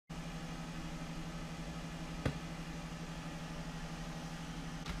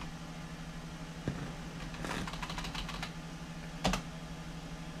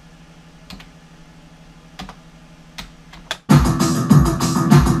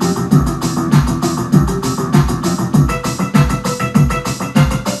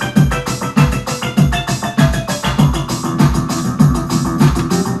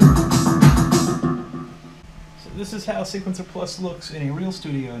how Sequencer Plus looks in a real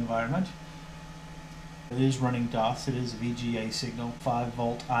studio environment. It is running DOS. It is a VGA signal,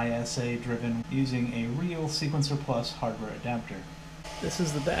 5-volt ISA driven, using a real Sequencer Plus hardware adapter. This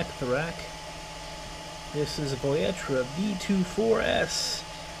is the back of the rack. This is a Voyetra V24S.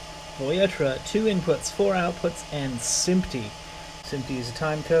 Voyetra, 2 inputs, 4 outputs, and SIMPTE. SIMPTE is a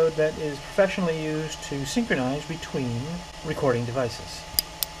time code that is professionally used to synchronize between recording devices.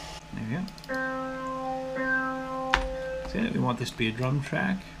 There we go. So we want this to be a drum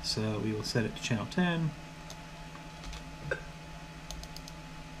track, so we will set it to channel 10.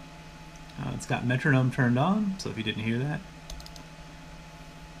 It's got metronome turned on, so if you didn't hear that.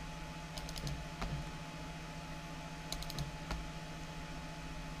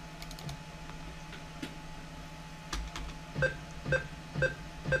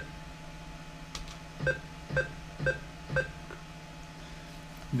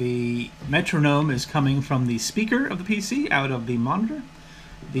 The metronome is coming from the speaker of the PC out of the monitor.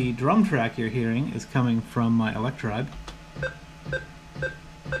 The drum track you're hearing is coming from my Electribe.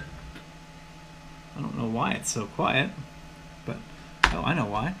 I don't know why it's so quiet, but oh, I know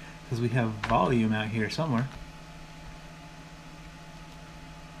why. Because we have volume out here somewhere.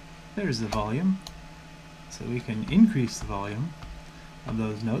 There's the volume. So we can increase the volume of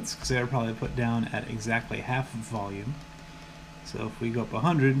those notes, because they're probably put down at exactly half of volume. So if we go up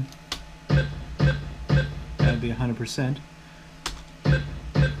 100, that would be 100%.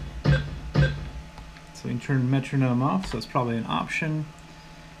 So we can turn metronome off, so it's probably an option.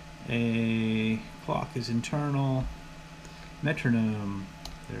 A clock is internal. Metronome,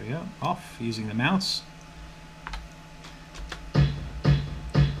 there we go, off using the mouse.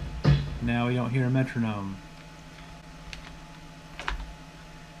 Now we don't hear a metronome.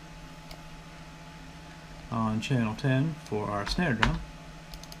 On channel 10 for our snare drum.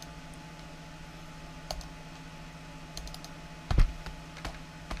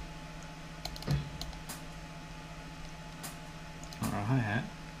 On our hi-hat.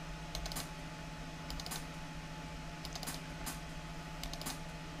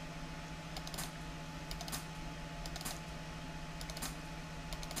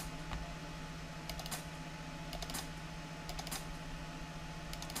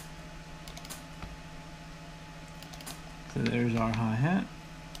 So there's our hi-hat.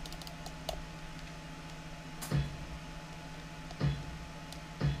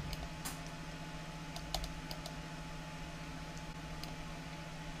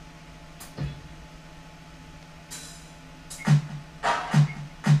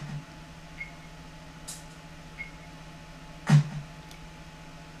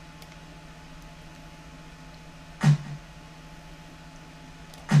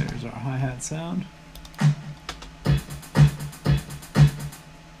 There's our hi-hat sound.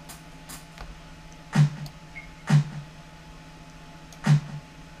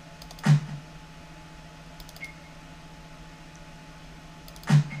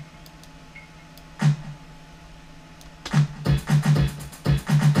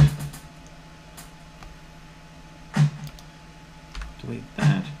 Delete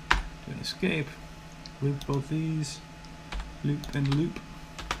that, do an escape, loop both these, loop and loop.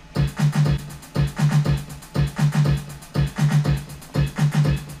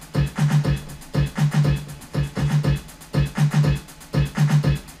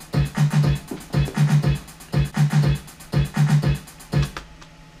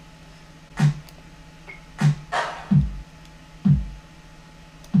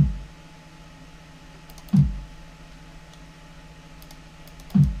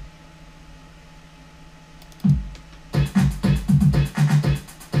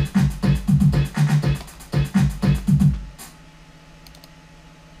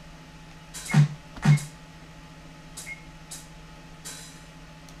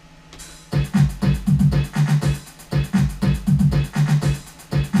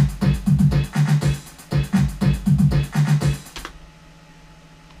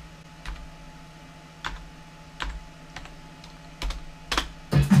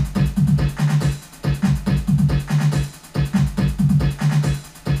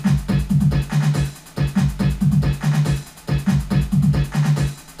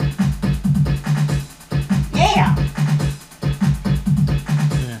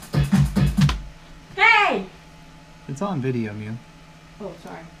 It's on video, Mew. Oh,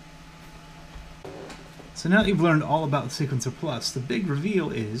 sorry. So now that you've learned all about Sequencer Plus, the big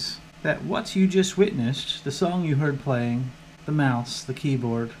reveal is that what you just witnessed, the song you heard playing, the mouse, the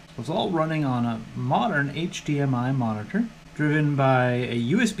keyboard, was all running on a modern HDMI monitor, driven by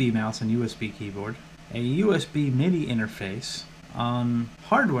a USB mouse and USB keyboard, a USB MIDI interface, on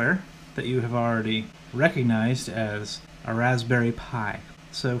hardware that you have already recognized as a Raspberry Pi.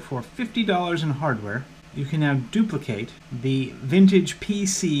 So for $50 in hardware, you can now duplicate the vintage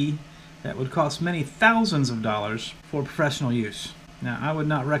PC that would cost many thousands of dollars for professional use. Now, I would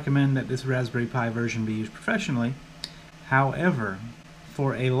not recommend that this Raspberry Pi version be used professionally. However,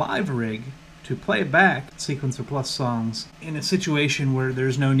 for a live rig to play back Sequencer Plus songs in a situation where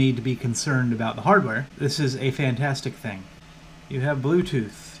there's no need to be concerned about the hardware, this is a fantastic thing. You have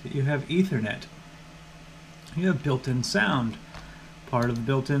Bluetooth, you have Ethernet, you have built-in sound. Part of the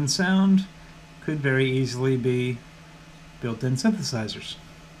built-in sound could very easily be built-in synthesizers.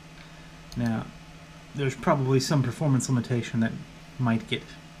 Now, there's probably some performance limitation that might get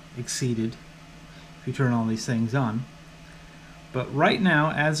exceeded if you turn all these things on. But right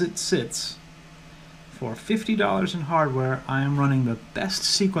now, as it sits, for $50 in hardware, I am running the best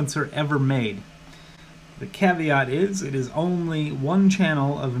sequencer ever made. The caveat is, it is only one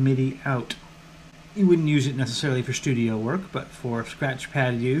channel of MIDI out. You wouldn't use it necessarily for studio work, but for scratch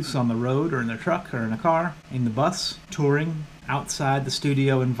pad use on the road or in the truck or in a car, in the bus, touring, outside the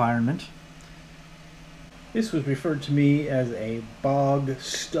studio environment. This was referred to me as a bog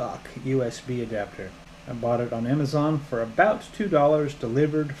stock USB adapter. I bought it on Amazon for about $2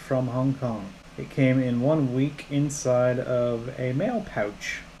 delivered from Hong Kong. It came in 1 week inside of a mail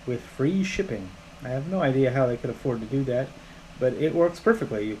pouch with free shipping. I have no idea how they could afford to do that, but it works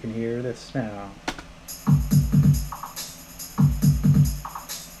perfectly. You can hear this now.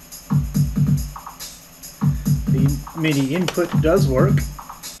 The MIDI input does work.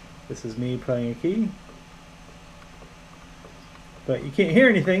 This is me playing a key. But you can't hear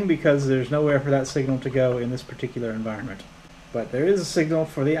anything because there's nowhere for that signal to go in this particular environment. But there is a signal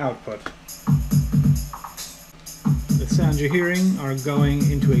for the output. The sounds you're hearing are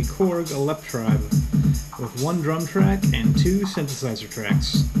going into a Korg Electribe with one drum track and two synthesizer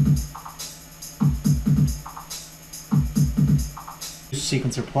tracks.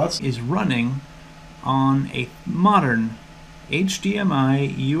 Sequencer Plus is running on a modern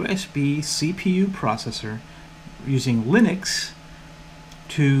HDMI USB CPU processor using Linux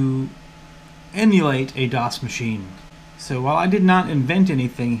to emulate a DOS machine. So while I did not invent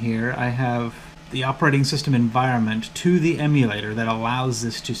anything here, I have the operating system environment to the emulator that allows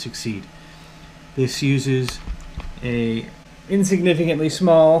this to succeed. This uses a insignificantly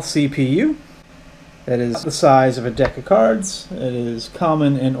small CPU that is the size of a deck of cards. It is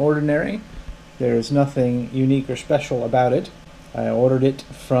common and ordinary. There is nothing unique or special about it. I ordered it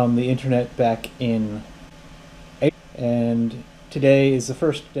from the internet back in April, and today is the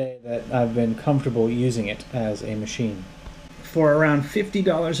first day that I've been comfortable using it as a machine. For around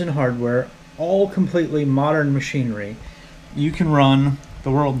 $50 in hardware, all completely modern machinery, you can run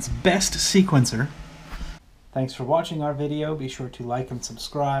the world's best sequencer. Thanks for watching our video. Be sure to like and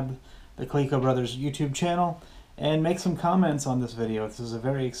subscribe the ColecoBrothers YouTube channel and make some comments on this video. This is a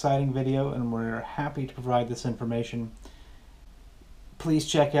very exciting video and we're happy to provide this information. Please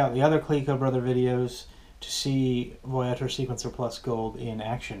check out the other ColecoBrother videos to see Voyetra Sequencer Plus Gold in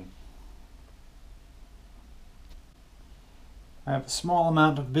action. I have a small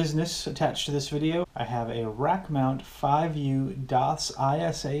amount of business attached to this video. I have a rack mount 5U DOS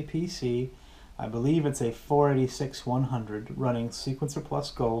ISA PC. I believe it's a 486-100 running Sequencer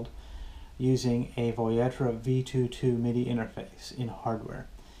Plus Gold using a Voyetra V22 MIDI interface in hardware.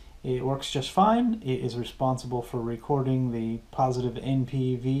 It works just fine. It is responsible for recording the positive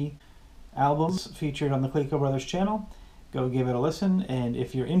NPV albums featured on the ColecoBrothers channel. Go give it a listen, and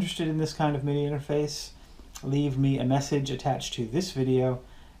if you're interested in this kind of MIDI interface, leave me a message attached to this video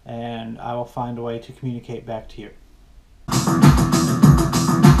and I will find a way to communicate back to you.